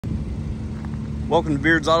Welcome to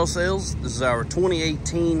Beard's Auto Sales. This is our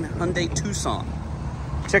 2018 Hyundai Tucson.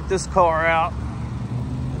 Check this car out.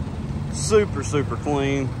 Super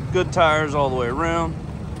clean. Good tires all the way around.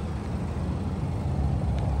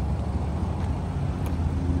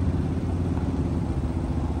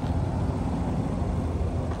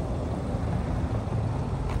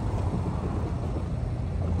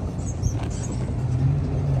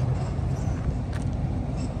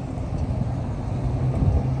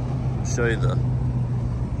 Show you the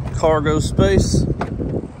cargo space.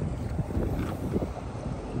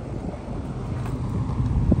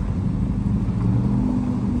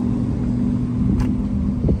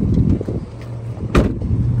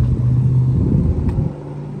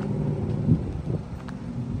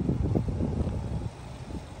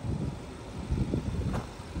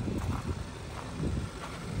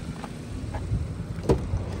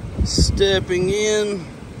 Stepping in.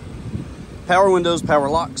 Power windows, power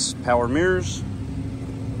locks, power mirrors,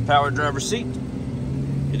 power driver's seat.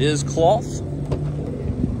 It is cloth,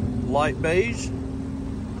 light beige.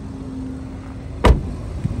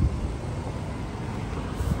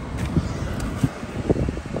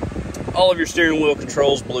 All of your steering wheel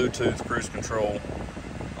controls, Bluetooth, cruise control,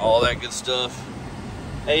 all that good stuff.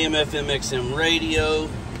 AM, FM, XM radio,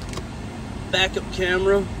 backup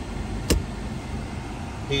camera,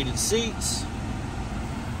 heated seats.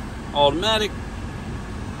 Automatic,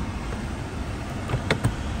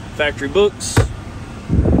 factory books.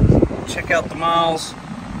 Check out the miles.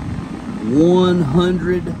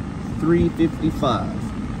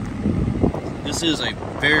 103.55. This is a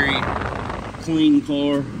very clean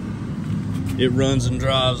car. It runs and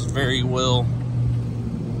drives very well.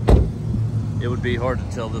 It would be hard to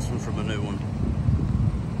tell this one from a new one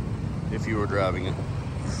if you were driving it.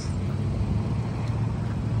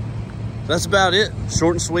 That's about it.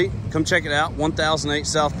 Short and sweet. Come check it out. 1008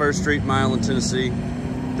 South 1st Street, Milan, Tennessee,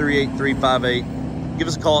 38358. Give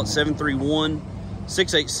us a call at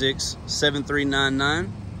 731-686-7399.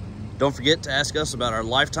 Don't forget to ask us about our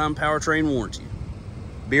Lifetime Powertrain Warranty.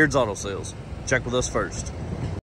 Beard's Auto Sales. Check with us first.